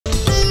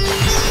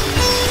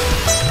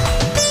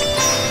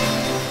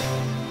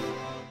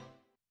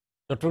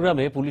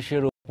চট্টগ্রামে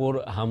পুলিশের ওপর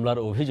হামলার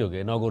অভিযোগে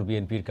নগর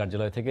বিএনপির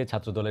কার্যালয় থেকে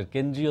ছাত্রদলের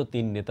কেন্দ্রীয়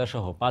 ৩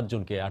 নেতাসহ ৫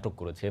 জনকে আটক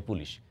করেছে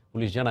পুলিশ।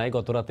 পুলিশ জানায়,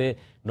 গতরাতে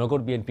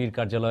নগর বিএনপির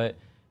কার্যালয়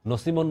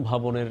নসিমন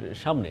ভবনের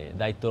সামনে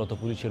দায়িত্বরত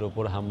পুলিশের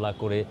ওপর হামলা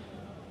করে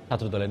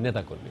ছাত্রদলের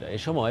নেতাকর্মীরা। এ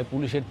সময়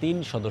পুলিশের ৩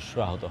 সদস্য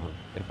আহত হন।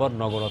 এরপর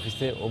নগর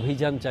অফিসে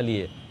অভিযান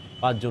চালিয়ে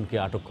 ৫ জনকে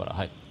আটক করা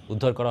হয়।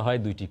 উদ্ধার করা হয়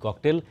 ২টি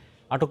ককটেল।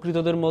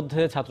 আটককৃতদের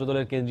মধ্যে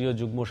ছাত্রদলের কেন্দ্রীয়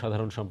যুগ্ম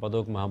সাধারণ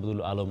সম্পাদক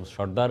মাহমুদুল আলম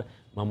সর্দার,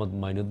 মোহাম্মদ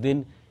মাইনুদ্দিন,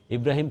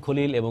 ইব্রাহিম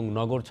খলিল এবং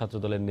নগর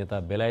ছাত্রদলের নেতা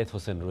বেলায়েত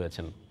হোসেন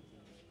রয়েছেন।